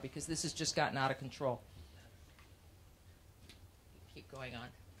they are, because this has just gotten out of control. Keep going on.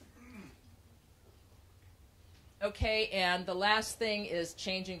 Okay, and the last thing is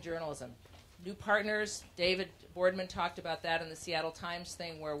changing journalism. New partners, David Boardman talked about that in the Seattle Times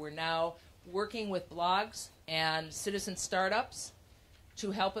thing, where we're now working with blogs and citizen startups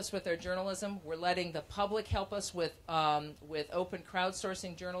to help us with our journalism. We're letting the public help us with open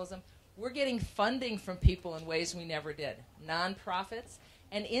crowdsourcing journalism. We're getting funding from people in ways we never did. Nonprofits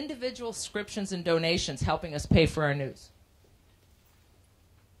and individual subscriptions and donations helping us pay for our news.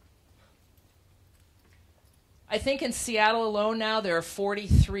 I think in Seattle alone now there are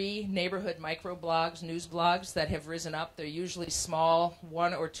 43 neighborhood microblogs, news blogs that have risen up. They're usually small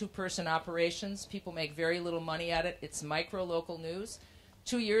 1- or 2-person operations. People make very little money at it. It's micro-local news.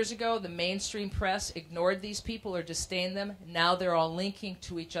 2 years ago, the mainstream press ignored these people or disdained them. Now they're all linking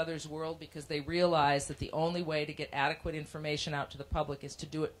to each other's world because they realize that the only way to get adequate information out to the public is to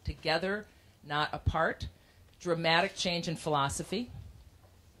do it together, not apart. Dramatic change in philosophy.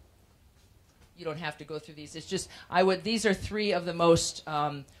 You don't have to go through these. It's just, these are 3 of the most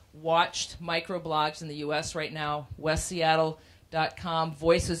watched microblogs in the U.S. right now. WestSeattle.com,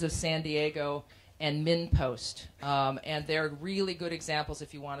 Voices of San Diego, and MinnPost. And they're really good examples,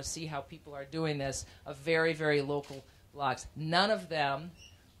 if you want to see how people are doing this, of very, very local blogs. None of them,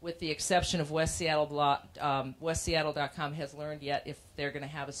 with the exception of WestSeattle.com, has learned yet if they're going to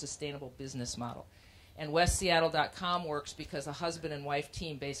have a sustainable business model. And WestSeattle.com works because a husband and wife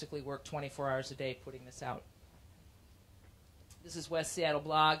team basically work 24 hours a day putting this out. This is West Seattle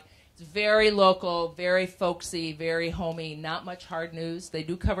blog. It's very local, very folksy, very homey, not much hard news. They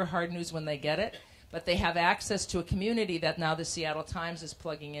do cover hard news when they get it, but they have access to a community that now the Seattle Times is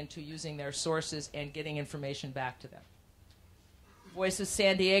plugging into, using their sources and getting information back to them. Voices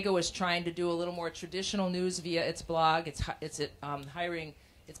San Diego is trying to do a little more traditional news via its blog. It's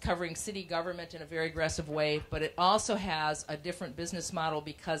covering city government in a very aggressive way, but it also has a different business model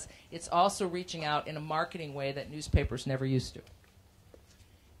because it's also reaching out in a marketing way that newspapers never used to.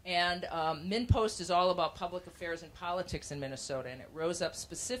 And MinnPost is all about public affairs and politics in Minnesota, and it rose up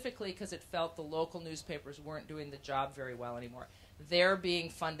specifically because it felt the local newspapers weren't doing the job very well anymore. They're being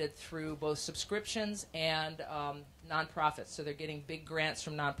funded through both subscriptions and nonprofits, so they're getting big grants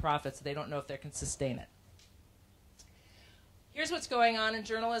from nonprofits. They don't know if they can sustain it. Here's what's going on in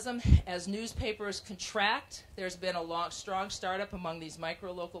journalism. As newspapers contract, there's been a strong startup among these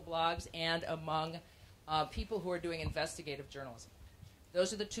micro-local blogs and among people who are doing investigative journalism.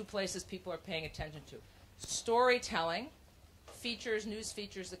 Those are the 2 places people are paying attention to. Storytelling, features, news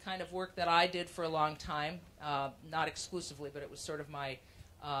features, the kind of work that I did for a long time, not exclusively, but it was sort of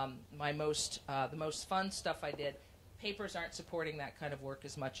the most fun stuff I did. Papers aren't supporting that kind of work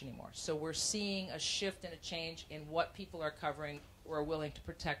as much anymore. So we're seeing a shift and a change in what people are covering or are willing to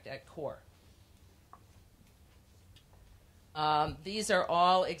protect at core. These are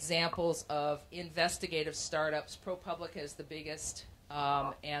all examples of investigative startups. ProPublica is the biggest,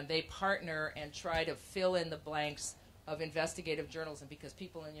 and they partner and try to fill in the blanks of investigative journalism because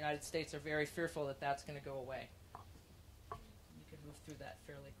people in the United States are very fearful that that's going to go away. You can move through that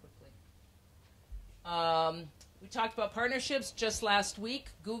fairly quickly. We talked about partnerships. Just last week,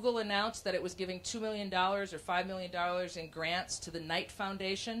 Google announced that it was giving $2 million or $5 million in grants to the Knight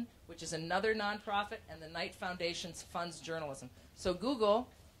Foundation, which is another nonprofit, and the Knight Foundation funds journalism. So Google,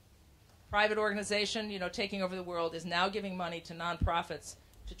 private organization, taking over the world, is now giving money to nonprofits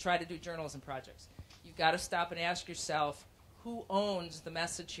to try to do journalism projects. You've got to stop and ask yourself, who owns the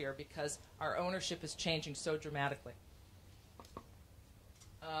message here? Because our ownership is changing so dramatically.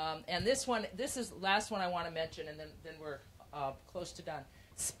 And this is the last one I want to mention, and then we're close to done.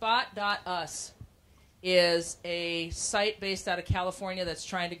 Spot.us is a site based out of California that's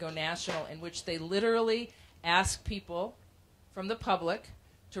trying to go national, in which they literally ask people from the public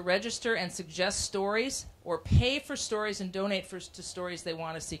to register and suggest stories or pay for stories and donate to stories they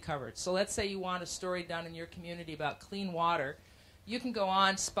want to see covered. So let's say you want a story done in your community about clean water. You can go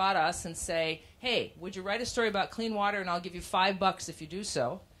on Spot Us and say, hey, would you write a story about clean water and I'll give you $5 if you do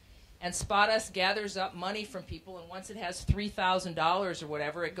so. And Spot Us gathers up money from people, and once it has $3,000 or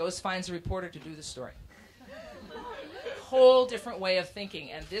whatever, it goes finds a reporter to do the story. Whole different way of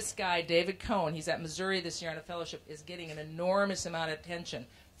thinking. And this guy, David Cohn, he's at Missouri this year on a fellowship, is getting an enormous amount of attention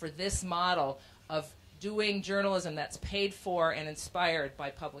for this model of doing journalism that's paid for and inspired by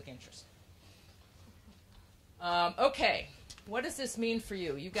public interest. Okay, what does this mean for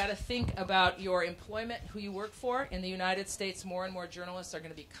you? You've got to think about your employment, who you work for. In the United States, more and more journalists are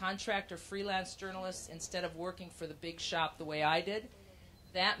going to be contract or freelance journalists instead of working for the big shop the way I did.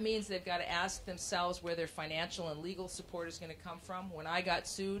 That means they've got to ask themselves where their financial and legal support is going to come from. When I got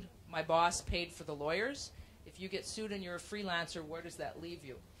sued, my boss paid for the lawyers. If you get sued and you're a freelancer, where does that leave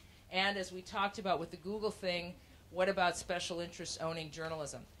you? And as we talked about with the Google thing, what about special interests owning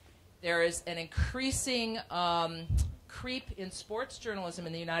journalism? There is an increasing creep in sports journalism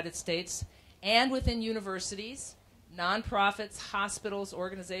in the United States and within universities, nonprofits, hospitals,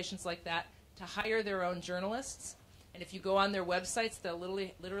 organizations like that, to hire their own journalists. And if you go on their websites, they'll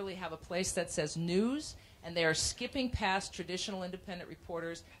literally have a place that says news, and they are skipping past traditional independent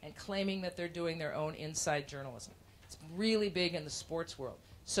reporters and claiming that they're doing their own inside journalism. It's really big in the sports world.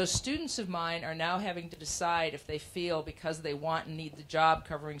 So students of mine are now having to decide if they feel, because they want and need the job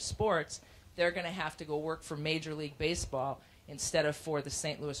covering sports, they're going to have to go work for Major League Baseball instead of for the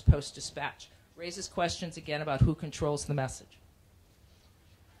St. Louis Post-Dispatch. Raises questions again about who controls the message.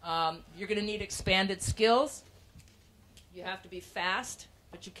 You're going to need expanded skills. You have to be fast,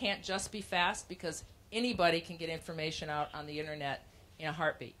 but you can't just be fast because anybody can get information out on the internet in a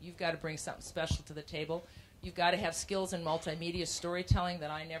heartbeat. You've got to bring something special to the table. You've got to have skills in multimedia storytelling that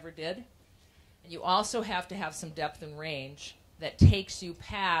I never did. And you also have to have some depth and range that takes you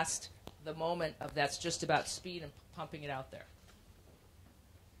past the moment of that's just about speed and pumping it out there.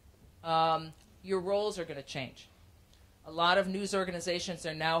 Your roles are going to change. A lot of news organizations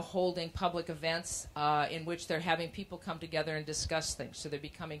are now holding public events in which they're having people come together and discuss things. So they're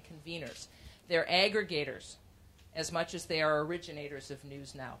becoming conveners. They're aggregators as much as they are originators of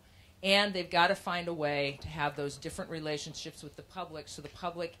news now. And they've got to find a way to have those different relationships with the public so the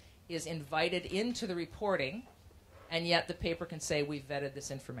public is invited into the reporting, and yet the paper can say, we've vetted this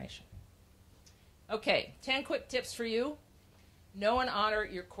information. Okay, 10 quick tips for you. Know and honor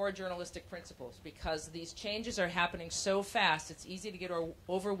your core journalistic principles, because these changes are happening so fast, it's easy to get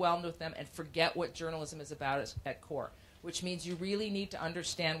overwhelmed with them and forget what journalism is about at core, which means you really need to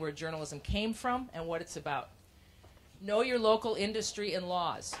understand where journalism came from and what it's about. Know your local industry and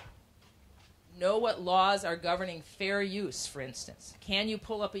laws. Know what laws are governing fair use, for instance. Can you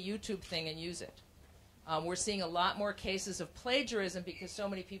pull up a YouTube thing and use it? We're seeing a lot more cases of plagiarism because so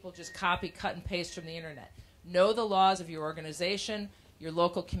many people just copy, cut, and paste from the internet. Know the laws of your organization, your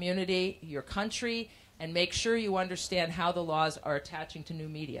local community, your country, and make sure you understand how the laws are attaching to new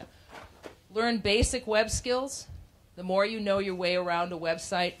media. Learn basic web skills. The more you know your way around a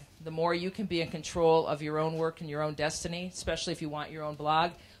website, the more you can be in control of your own work and your own destiny, especially if you want your own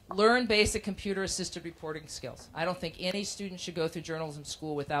blog. Learn basic computer-assisted reporting skills. I don't think any student should go through journalism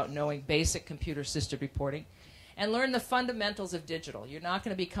school without knowing basic computer-assisted reporting. And learn the fundamentals of digital. You're not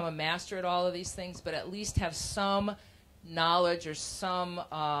going to become a master at all of these things, but at least have some knowledge or some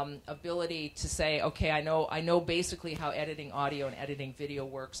ability to say, okay, I know basically how editing audio and editing video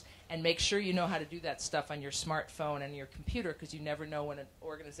works, and make sure you know how to do that stuff on your smartphone and your computer, because you never know when an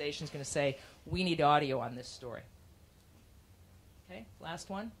organization is going to say, we need audio on this story. Okay, last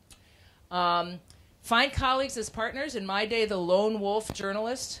one. Find colleagues as partners. In my day, the lone wolf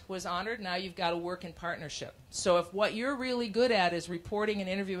journalist was honored. Now you've got to work in partnership. So if what you're really good at is reporting and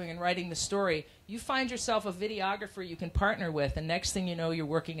interviewing and writing the story, you find yourself a videographer you can partner with, and next thing you know, you're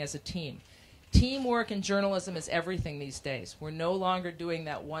working as a team. Teamwork in journalism is everything these days. We're no longer doing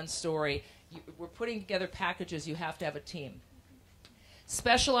that one story. We're putting together packages. You have to have a team.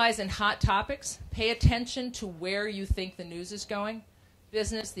 Specialize in hot topics. Pay attention to where you think the news is going.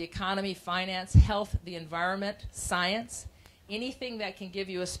 Business, the economy, finance, health, the environment, science, anything that can give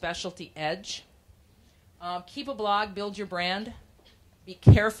you a specialty edge. Keep a blog, build your brand. Be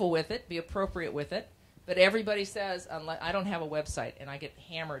careful with it, be appropriate with it. But everybody says, I don't have a website, and I get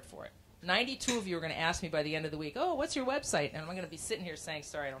hammered for it. 92 of you are going to ask me by the end of the week, oh, what's your website? And I'm going to be sitting here saying,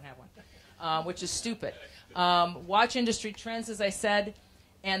 sorry, I don't have one, which is stupid. Watch industry trends, as I said,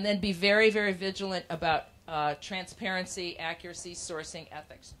 and then be very, very vigilant about transparency, accuracy, sourcing,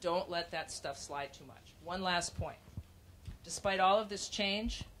 ethics. Don't let that stuff slide too much. One last point. despite all of this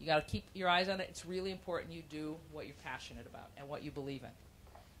change, you got to keep your eyes on it. It's really important you do what you're passionate about and what you believe in.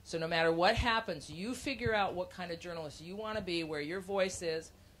 So no matter what happens, you figure out what kind of journalist you want to be, where your voice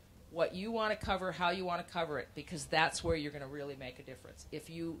is, what you want to cover, how you want to cover it, because that's where you're going to really make a difference. If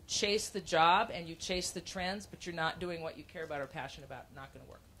you chase the job and you chase the trends, but you're not doing what you care about or passionate about, not going to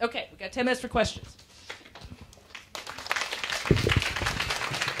work. Okay, we've got 10 minutes for questions.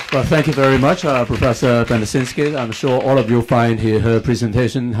 Well, thank you very much, Professor Benesinski. I'm sure all of you find her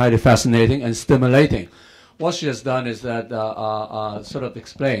presentation highly fascinating and stimulating. What she has done is that sort of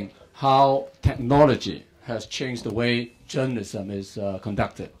explain how technology has changed the way journalism is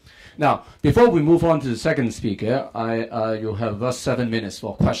conducted. Now, before we move on to the second speaker, you have about 7 minutes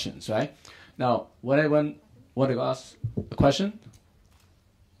for questions, right? Now, would anyone want to ask a question?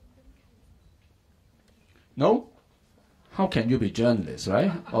 No? How can you be journalist,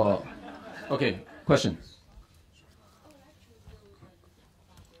 right? Or, okay, question.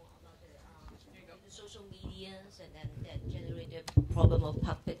 Social medias and then that generate the problem of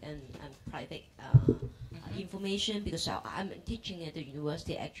public and private information, because I'm teaching at the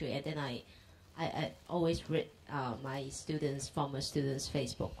university actually, and then I always read my students, former students'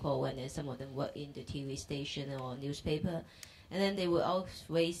 Facebook call, and then some of them work in the TV station or newspaper, and then they will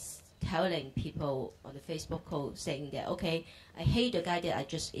always telling people on the Facebook call saying that, okay, I hate the guy that I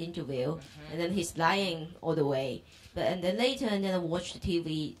just interviewed, and then he's lying all the way. And then later, and then I watch the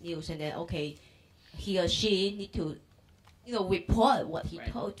TV news, and then, okay, he or she need to, report what he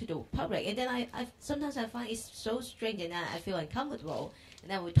told to the public. And then I sometimes I find it's so strange, and I feel uncomfortable. And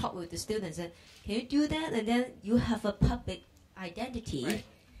then we talk with the students, and can you do that? And then you have a public identity,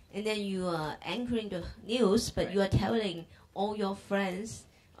 and then you are anchoring the news, but you are telling all your friends,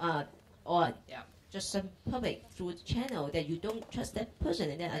 or just some public through the channel that you don't trust that person,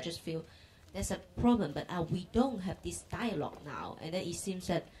 and then I just feel that's a problem. But we don't have this dialogue now, and then it seems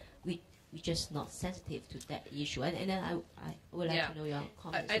that we're just not sensitive to that issue. And then I would like to know your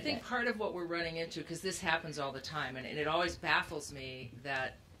comments. I think part of what we're running into, because this happens all the time, and it always baffles me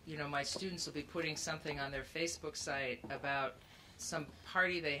that my students will be putting something on their Facebook site about some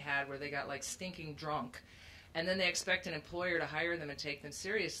party they had where they got like stinking drunk. And then they expect an employer to hire them and take them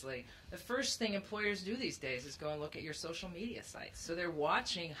seriously. The first thing employers do these days is go and look at your social media sites. So they're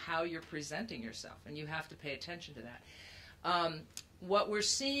watching how you're presenting yourself, and you have to pay attention to that. What we're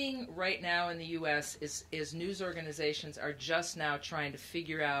seeing right now in the U.S. is news organizations are just now trying to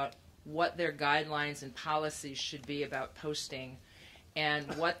figure out what their guidelines and policies should be about posting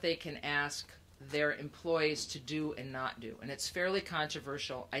and what they can ask their employees to do and not do. And it's fairly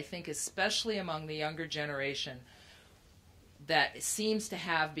controversial, I think, especially among the younger generation that seems to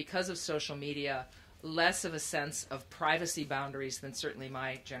have, because of social media, less of a sense of privacy boundaries than certainly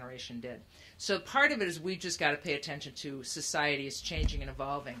my generation did. So part of it is we've just got to pay attention to society is changing and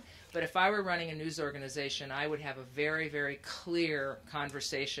evolving. But if I were running a news organization, I would have a very, very clear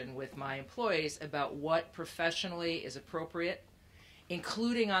conversation with my employees about what professionally is appropriate,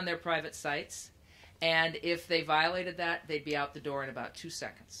 including on their private sites, and if they violated that, they'd be out the door in about 2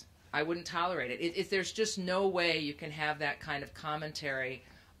 seconds. I wouldn't tolerate it. There's just no way you can have that kind of commentary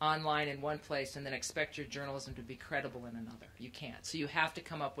online in one place and then expect your journalism to be credible in another. You can't. So you have to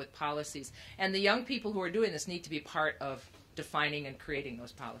come up with policies. And the young people who are doing this need to be part of defining and creating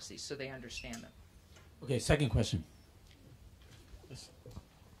those policies so they understand them. Okay, second question. Yes.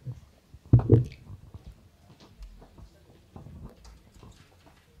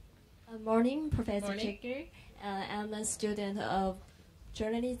 Morning, Professor Checker. I'm a student of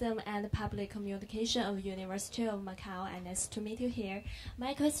journalism and public communication of University of Macau, and nice to meet you here.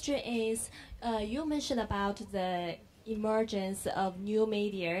 My question is, you mentioned about the emergence of new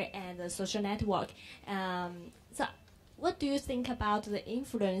media and the social network. So what do you think about the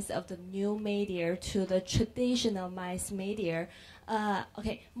influence of the new media to the traditional mass media?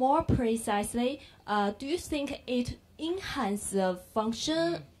 Okay, more precisely, do you think it enhances the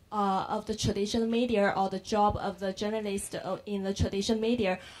function of the traditional media or the job of the journalist in the traditional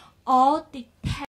media, or detect